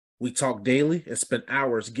 we talked daily and spent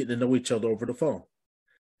hours getting to know each other over the phone.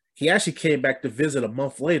 He actually came back to visit a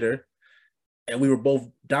month later, and we were both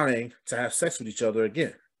dying to have sex with each other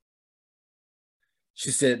again.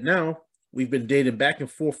 She said, now we've been dating back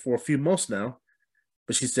and forth for a few months now.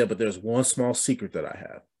 But she said, but there's one small secret that I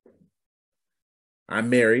have. I'm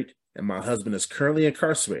married, and my husband is currently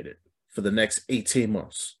incarcerated for the next 18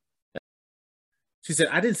 months. She said,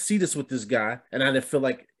 I didn't see this with this guy, and I didn't feel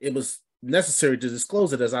like it was necessary to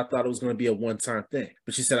disclose it, as I thought it was going to be a one-time thing.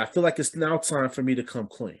 But she said, I feel like it's now time for me to come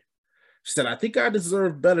clean. She said, I think I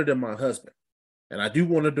deserve better than my husband, and I do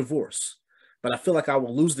want a divorce, but I feel like I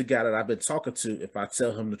will lose the guy that I've been talking to if I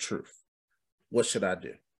tell him the truth. What should I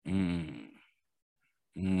do?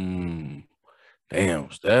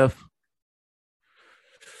 Damn, Steph.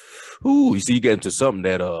 Ooh, you see, you get into something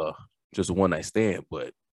that just a one-night stand,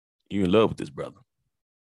 but you in love with this brother.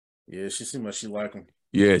 Yeah, she seemed like she like him.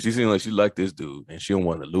 Yeah, she seemed like she liked this dude, and she don't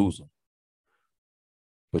want to lose him.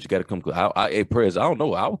 But you got to come clean. Hey, Prez, I don't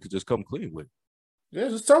know. I could just come clean with it. Yeah,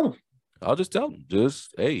 just tell him. I'll just tell him.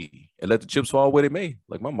 Just, hey, and let the chips fall where they may.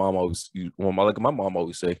 Like my mom always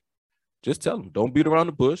say, just tell him. Don't beat around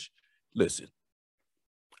the bush. Listen,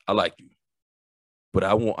 I like you, but I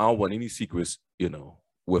don't want any secrets,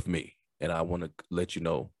 with me. And I want to let you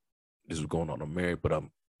know this is going on. I'm married, but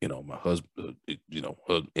I'm, my husband,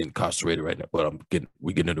 incarcerated right now, but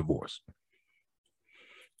we're getting a divorce.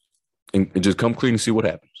 And just come clean and see what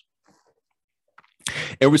happens.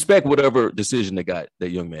 And respect whatever decision that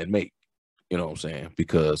young man made. You know what I'm saying?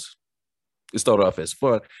 Because it started off as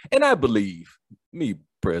fun. And I believe, me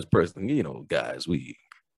personally, guys,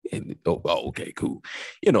 okay, cool.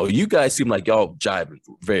 You guys seem like y'all jiving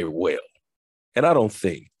very well. And I don't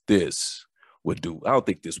think this would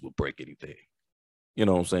break anything. You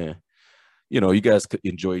know what I'm saying? You guys could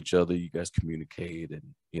enjoy each other. You guys communicate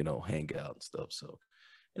and, hang out and stuff. So,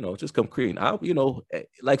 just come clean.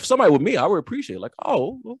 Like somebody with me, I would appreciate it. Like,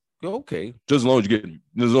 oh, okay. Just as long as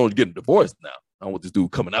you're getting divorced now. I don't want this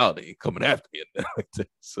dude coming out and coming after me.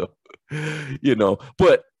 So,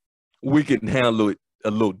 but we can handle it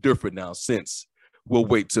a little different now since we'll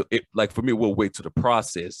wait till the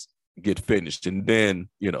process get finished and then,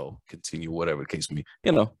 continue whatever the case may,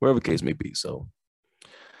 wherever the case may be. So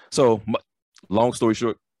long story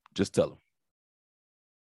short, just tell him.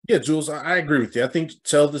 Yeah, Jules, I agree with you. I think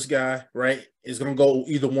tell this guy, right, is going to go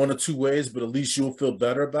either one or two ways, but at least you'll feel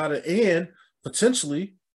better about it. And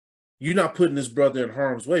potentially, you're not putting this brother in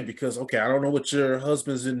harm's way because, okay, I don't know what your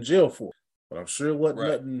husband's in jail for, but I'm sure it wasn't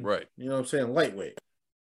nothing, right. You know what I'm saying, lightweight.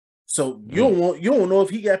 So you don't know if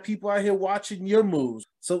he got people out here watching your moves.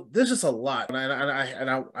 So there's just a lot. And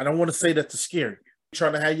I don't want to say that to scare you.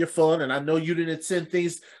 Trying to have your fun, and I know you didn't intend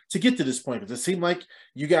things to get to this point because it seemed like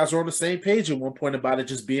you guys were on the same page at one point about it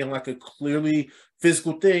just being like a clearly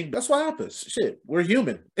physical thing. That's what happens. Shit, we're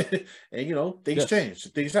human, and things change,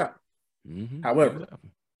 things happen. Mm-hmm. However,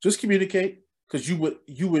 just communicate because you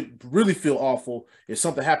would really feel awful if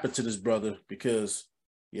something happened to this brother because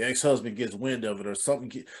your ex-husband gets wind of it or some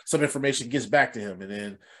information gets back to him, and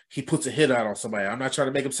then he puts a hit out on somebody. I'm not trying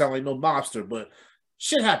to make him sound like no mobster, but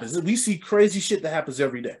shit happens. We see crazy shit that happens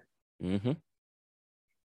every day. Mm-hmm.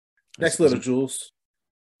 Next letter, Jules,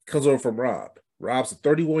 comes over from Rob. Rob's a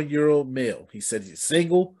 31-year-old male. He said he's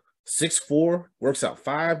single, 6'4", works out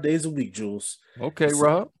 5 days a week, Jules. Okay,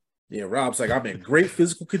 Rob. Yeah, Rob's like, I'm in great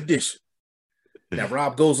physical condition. Now,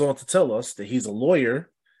 Rob goes on to tell us that he's a lawyer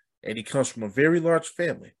and he comes from a very large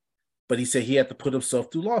family, but he said he had to put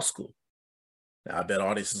himself through law school. Now, I bet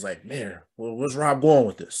audience is like, man, where's Rob going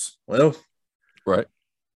with this? Well, right.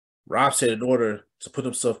 Rob said in order to put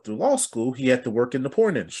himself through law school, he had to work in the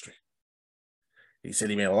porn industry. He said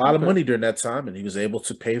he made a lot of money during that time, and he was able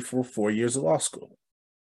to pay for 4 years of law school.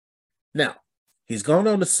 Now, he's gone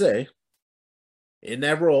on to say, in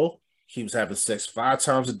that role, he was having sex 5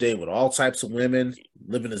 times a day with all types of women,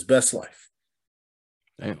 living his best life.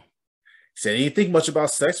 Damn. He said he didn't think much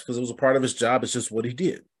about sex because it was a part of his job. It's just what he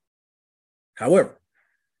did. However,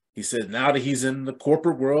 he said now that he's in the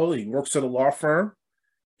corporate world, he works at a law firm,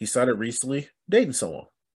 he started recently dating someone.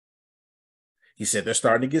 He said they're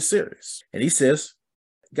starting to get serious. And he says,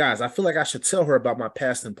 guys, I feel like I should tell her about my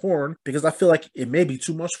past in porn because I feel like it may be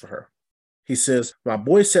too much for her. He says, my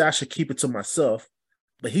boy said I should keep it to myself,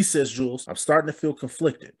 but he says, Jules, I'm starting to feel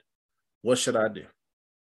conflicted. What should I do?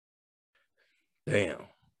 Damn,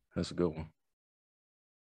 that's a good one.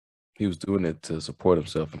 He was doing it to support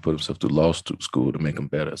himself and put himself through law school to make him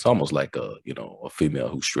better. It's almost like a female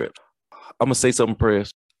who stripped. I'm gonna say something,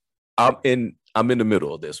 Press. I'm in the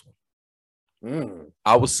middle of this one.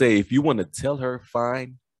 I would say if you want to tell her,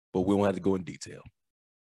 fine, but we don't have to go in detail.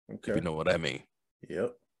 Okay. If you know what I mean.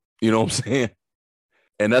 Yep. You know what I'm saying?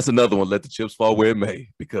 And that's another one, let the chips fall where it may,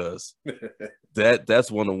 because that's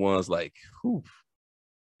one of the ones like, whew,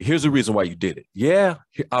 here's the reason why you did it. Yeah,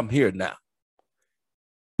 I'm here now.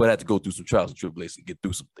 but I had to go through some trials and tribulations and get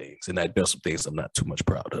through some things. And I've done some things I'm not too much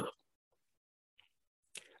proud of.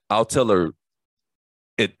 I'll tell her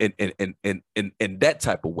in that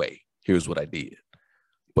type of way, here's what I did.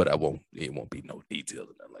 But it won't be no details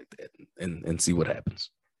or nothing like that. And see what happens.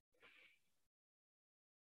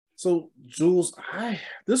 So, Jules,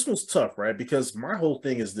 this was tough, right? Because my whole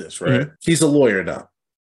thing is this, right? Mm-hmm. He's a lawyer now.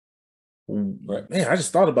 Right. Man, I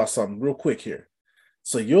just thought about something real quick here.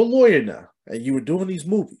 So you're a lawyer now, and you were doing these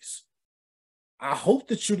movies. I hope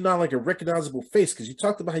that you're not like a recognizable face, because you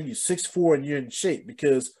talked about how you're 6'4" and you're in shape,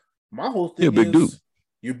 because my whole thing is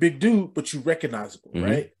you're a big dude, but you're recognizable, mm-hmm.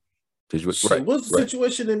 right? So what's the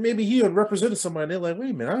situation that maybe he had represented somebody and they're like, wait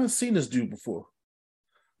a minute, I haven't seen this dude before.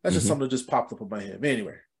 That's just something that just popped up in my head. But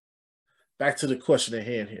anyway, back to the question at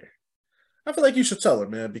hand here. I feel like you should tell her,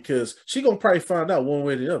 man, because she gonna probably find out one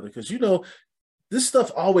way or the other. Because this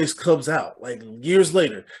stuff always comes out like years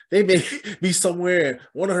later. They may be somewhere and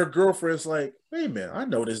one of her girlfriends like, "Hey, man, I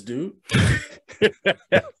know this dude."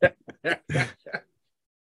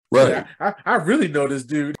 Right. I really know this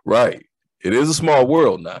dude. Right. It is a small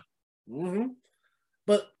world now. Mm-hmm.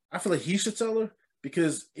 But I feel like he should tell her,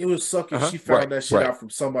 because it would suck if she found that shit out from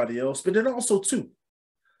somebody else. But then also too,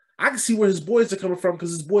 I can see where his boys are coming from,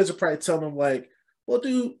 because his boys are probably telling him like, well,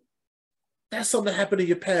 dude, that's something that happened in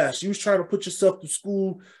your past. You was trying to put yourself through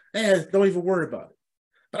school, and don't even worry about it.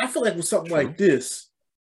 But I feel like with something like this,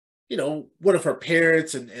 what if her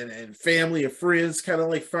parents and family and friends kind of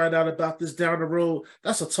like find out about this down the road?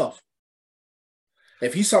 That's a tough.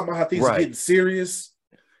 If he's talking about how things are getting serious,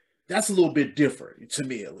 that's a little bit different to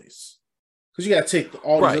me, at least. Because you got to take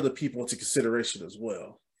all these other people into consideration as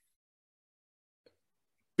well.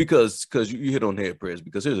 Because you hit on the head, Prez.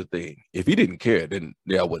 Because here's the thing: if he didn't care, then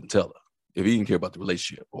I wouldn't tell her. If he didn't care about the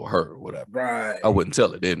relationship or her or whatever, I wouldn't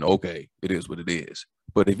tell her. Then okay, it is what it is.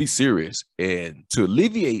 But if he's serious, and to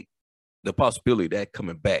alleviate the possibility of that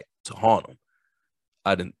coming back to haunt him,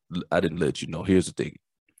 I didn't let you know. Here's the thing: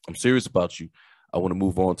 I'm serious about you. I want to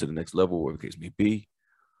move on to the next level, whatever the case may be.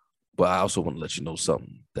 But I also want to let you know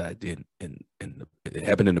something that I did it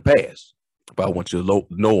happened in the past. But I want you to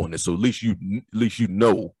know on it, so at least you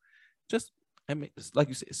know. Just, I mean, it's like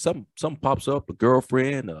you said, something pops up, a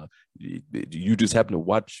girlfriend, you just happen to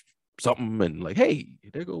watch something and like, hey,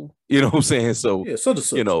 there go, you know what I'm saying? So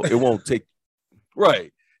it won't take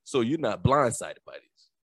So you're not blindsided by this.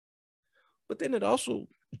 But then it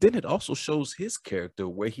also shows his character,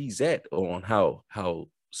 where he's at on how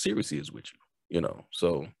serious he is with you.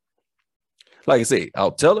 So like I say,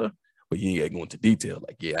 I'll tell her. But you ain't going into detail,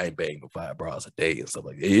 like, yeah, I ain't banging 5 bras a day and stuff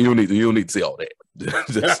like that. You don't need to say all that.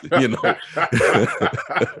 Just,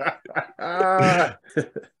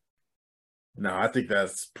 No, I think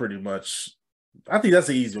that's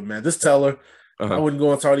the easy one, man. Just tell her. I wouldn't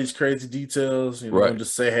go into all these crazy details, and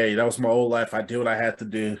just say, hey, that was my old life. I did what I had to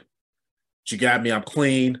do. She got me. I'm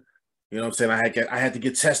clean. You know what I'm saying? I had to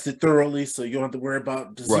get tested thoroughly, so you don't have to worry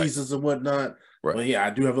about diseases and whatnot. Right. Well, yeah, I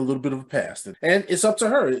do have a little bit of a past, and it's up to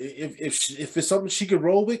her. If it's something she could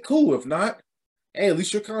roll with, cool. If not, hey, at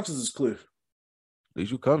least your conscience is clear. At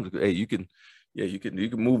least you come. Hey, you can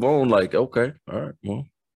move on. Like, okay, all right, well,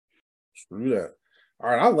 screw that. All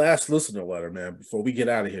right, our last listener letter, man, before we get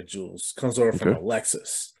out of here, Jules, comes over from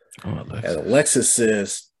Alexis. And Alexis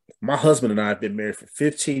says, my husband and I have been married for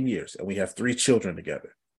 15 years, and we have 3 children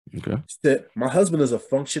together. Okay. She said, my husband is a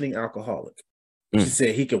functioning alcoholic. She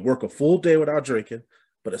said he could work a full day without drinking,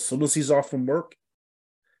 but as soon as he's off from work,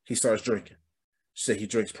 he starts drinking. She said he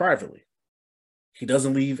drinks privately. He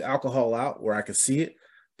doesn't leave alcohol out where I can see it,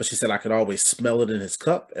 but she said I could always smell it in his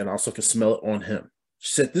cup and also could smell it on him.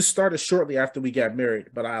 She said this started shortly after we got married,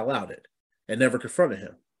 but I allowed it and never confronted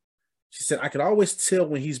him. She said I could always tell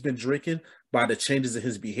when he's been drinking by the changes in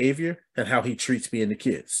his behavior and how he treats me and the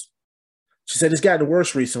kids. She said it's gotten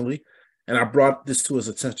worse recently, and I brought this to his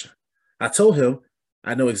attention. I told him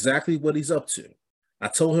I know exactly what he's up to. I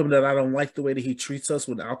told him that I don't like the way that he treats us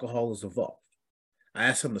when alcohol is involved. I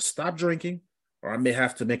asked him to stop drinking, or I may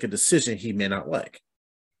have to make a decision he may not like.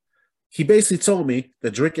 He basically told me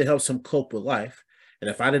that drinking helps him cope with life, and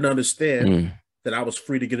if I didn't understand, that I was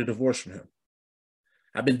free to get a divorce from him.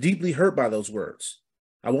 I've been deeply hurt by those words.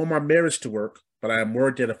 I want my marriage to work, but I am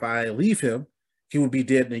worried that if I leave him, he will be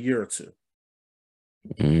dead in a year or 2.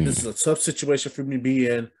 This is a tough situation for me to be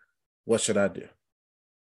in. What should I do?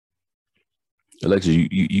 Alexis,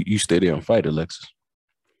 you stay there and fight, Alexis.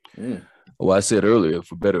 Well, I said earlier,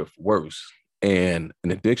 for better or for worse, and an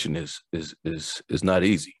addiction is not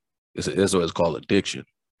easy. That's what it's called, addiction.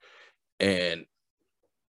 And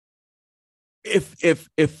if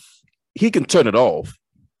he can turn it off,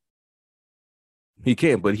 he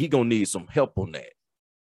can, but he gonna need some help on that.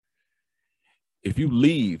 if you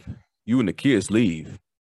leave, you and the kids leave,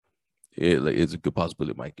 it's a good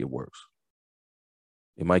possibility it might get worse.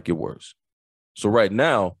 It might get worse. So right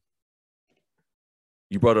now,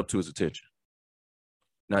 you brought up to his attention.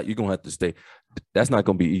 Now you're gonna have to stay. That's not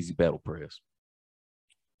gonna be easy battle, Perez.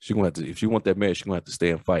 She's gonna have to, if she want that marriage, she's gonna have to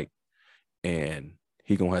stay and fight. And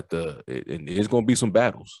he gonna have to, and there's gonna be some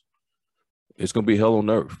battles. It's gonna be hell on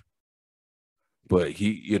earth. But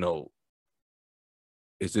he,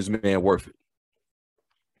 is this man worth it?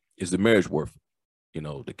 Is the marriage worth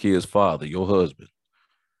it? The kid's father, your husband,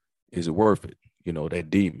 is it worth it? That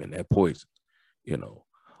demon, that poison,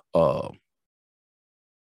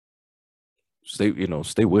 stay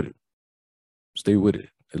with it. Stay with it.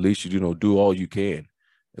 At least do all you can.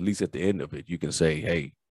 At least at the end of it, you can say,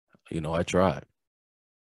 hey, I tried.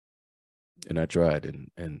 And I tried.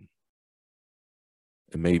 And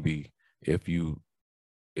maybe if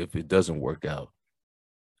it doesn't work out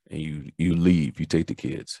and you leave, you take the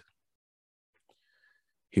kids,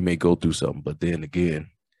 he may go through something, but then again,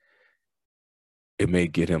 it may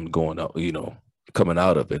get him going out, coming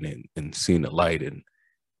out of it and seeing the light and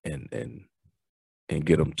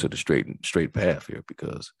get him to the straight path here,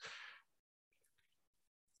 because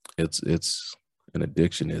it's an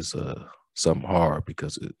addiction is something hard,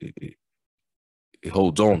 because it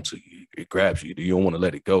holds on to you, it grabs you. You don't want to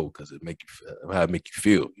let it go because it make you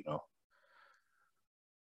feel,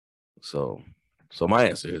 So my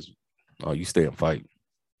answer is, you stay and fight.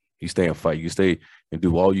 You stay and fight. You stay and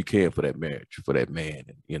do all you can for that marriage, for that man,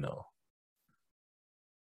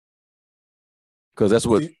 because that's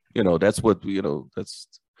what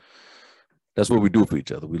that's what we do for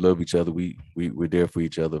each other. We love each other. We're there for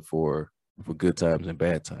each other for good times and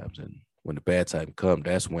bad times. And when the bad time comes,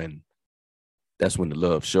 that's when the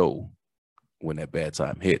love show, when that bad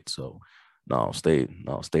time hits. So stay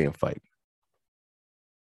and fight.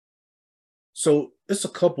 So it's a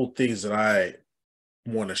couple things that I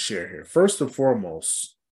want to share here. First and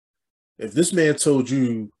foremost, if this man told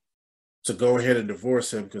you to go ahead and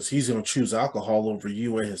divorce him because he's going to choose alcohol over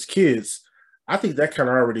you and his kids, I think that kind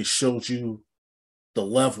of already showed you the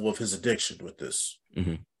level of his addiction with this.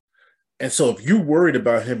 Mm-hmm. And so if you're worried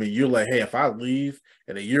about him and you're like, hey, if I leave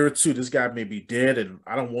in a year or two, this guy may be dead and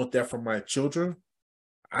I don't want that for my children,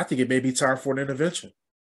 I think it may be time for an intervention.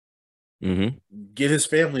 Mm-hmm. Get his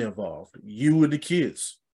family involved, you and the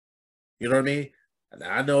kids. You know what I mean? And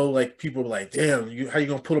I know, like, people are like, damn, how you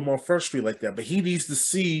going to put him on First Street like that? But he needs to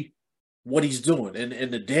see what he's doing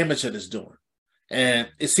and the damage that it's doing. And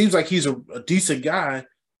it seems like he's a decent guy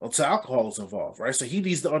until alcohol is involved, right? So he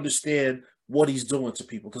needs to understand what he's doing to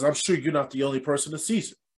people, because I'm sure you're not the only person that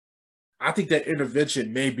sees it. I think that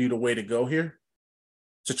intervention may be the way to go here,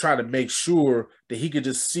 to try to make sure that he could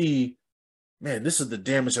just see, man, this is the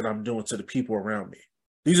damage that I'm doing to the people around me.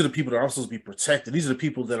 These are the people that I'm supposed to be protecting. These are the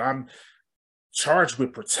people that I'm charged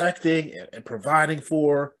with protecting and providing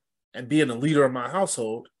for and being a leader of my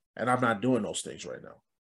household, and I'm not doing those things right now.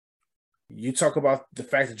 You talk about the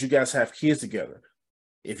fact that you guys have kids together.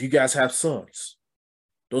 If you guys have sons,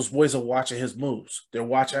 those boys are watching his moves. They're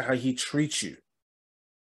watching how he treats you.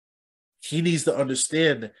 He needs to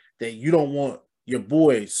understand that you don't want your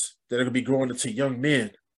boys that are going to be growing into young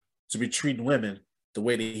men to be treating women the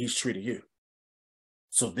way that he's treating you.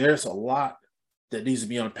 So there's a lot that needs to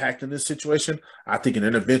be unpacked in this situation. I think an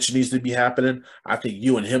intervention needs to be happening. I think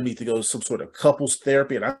you and him need to go to some sort of couples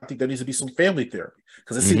therapy, and I think there needs to be some family therapy,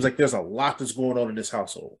 because it seems like there's a lot that's going on in this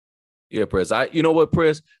household. Yeah, Prez. You know what,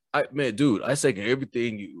 Prez? Dude, I second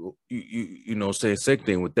everything you say. Second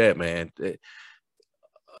thing with that, man.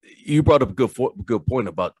 You brought up a good point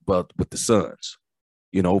about with the sons.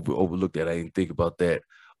 Overlooked that. I didn't think about that.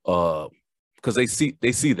 Because they see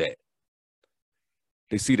that.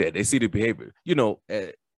 They see that. They see the behavior.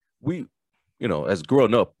 As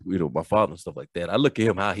growing up, my father and stuff like that, I look at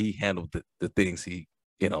him, how he handled the things he,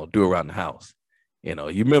 do around the house.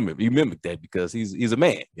 You mimic that, because he's a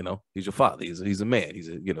man, he's your father. He's a man.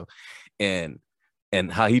 And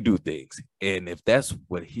how he do things. And if that's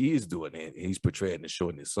what he's doing and he's portraying and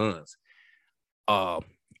showing his sons,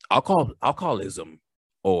 alcoholism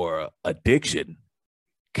or addiction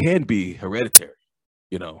can be hereditary,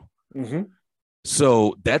 Mm-hmm.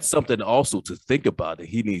 So that's something also to think about, and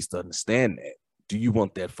he needs to understand that. Do you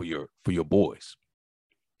want that for your boys?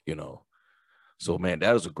 So, man,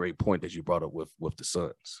 that was a great point that you brought up with the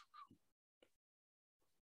sons.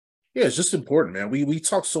 Yeah, it's just important, man. We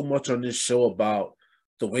talk so much on this show about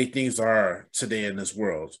the way things are today in this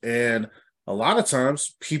world. And a lot of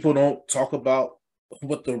times people don't talk about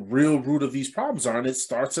what the real root of these problems are. And it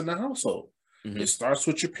starts in the household. Mm-hmm. It starts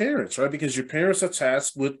with your parents, right? Because your parents are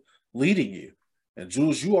tasked with leading you. And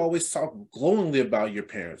Jules, you always talk glowingly about your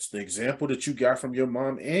parents, the example that you got from your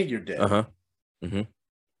mom and your dad. Uh-huh. Mm-hmm.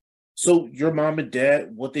 So your mom and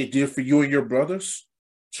dad, what they did for you and your brothers,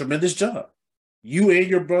 tremendous job. You and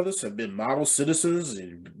your brothers have been model citizens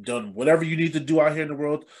and done whatever you need to do out here in the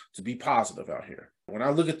world to be positive out here. When I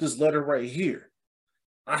look at this letter right here,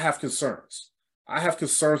 I have concerns. I have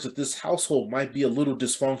concerns that this household might be a little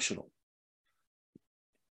dysfunctional.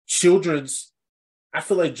 I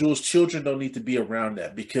feel like Jules, children don't need to be around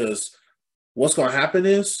that, because what's going to happen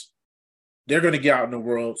is they're going to get out in the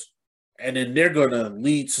world and then they're going to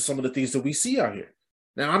lead to some of the things that we see out here.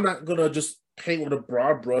 Now, I'm not going to just paint with a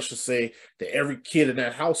broad brush and say that every kid in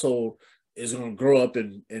that household is going to grow up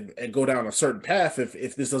and go down a certain path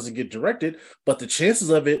if this doesn't get directed, but the chances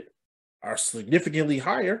of it are significantly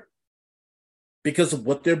higher because of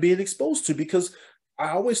what they're being exposed to. Because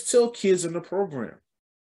I always tell kids in the program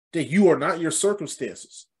that you are not your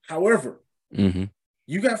circumstances. However,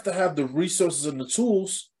 you have to have the resources and the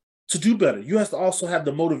tools to do better. You have to also have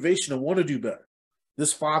the motivation to want to do better.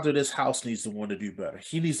 This father, this house needs to want to do better.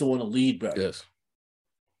 He needs to want to lead better. Yes.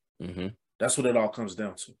 That's what it all comes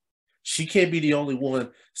down to. She can't be the only one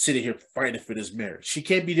sitting here fighting for this marriage. She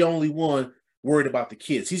can't be the only one worried about the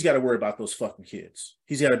kids. He's got to worry about those fucking kids.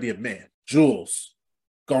 He's got to be a man. Jules,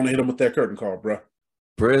 go on and hit him with that curtain call, bro.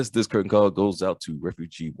 Prez, this curtain call goes out to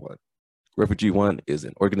Refugee One. Refugee One is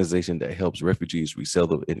an organization that helps refugees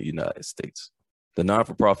resettle in the United States. The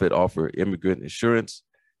non-for-profit offer immigrant insurance,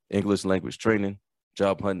 English language training,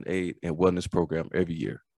 job hunting aid, and wellness program every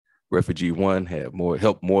year. Refugee One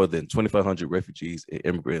helped more than 2,500 refugees and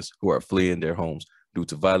immigrants who are fleeing their homes due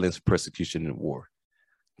to violence, persecution, and war.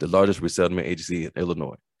 The largest resettlement agency in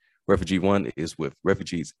Illinois. Refugee One is with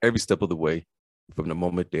refugees every step of the way from the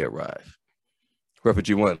moment they arrive.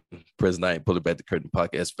 Refugee One, President Knight, Pulling Back the Curtain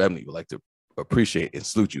podcast family would like to appreciate and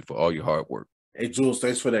salute you for all your hard work. Hey, Jules,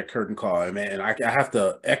 thanks for that curtain call, man. I have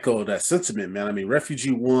to echo that sentiment, man. I mean,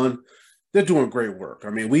 Refugee One, they're doing great work. I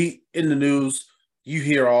mean, we in the news, you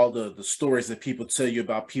hear all the stories that people tell you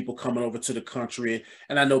about people coming over to the country.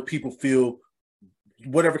 And I know people feel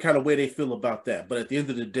whatever kind of way they feel about that. But at the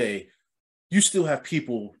end of the day, you still have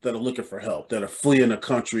people that are looking for help, that are fleeing the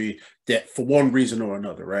country that for one reason or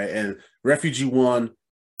another, right? And Refugee One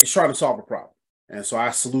is trying to solve a problem. And so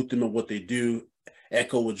I salute them in what they do.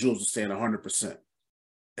 Echo what Jules was saying 100%.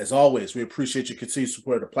 As always, we appreciate your continued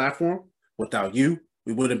support of the platform. Without you,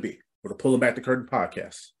 we wouldn't be. We're the Pulling Back the Curtain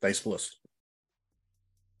podcast. Thanks for listening.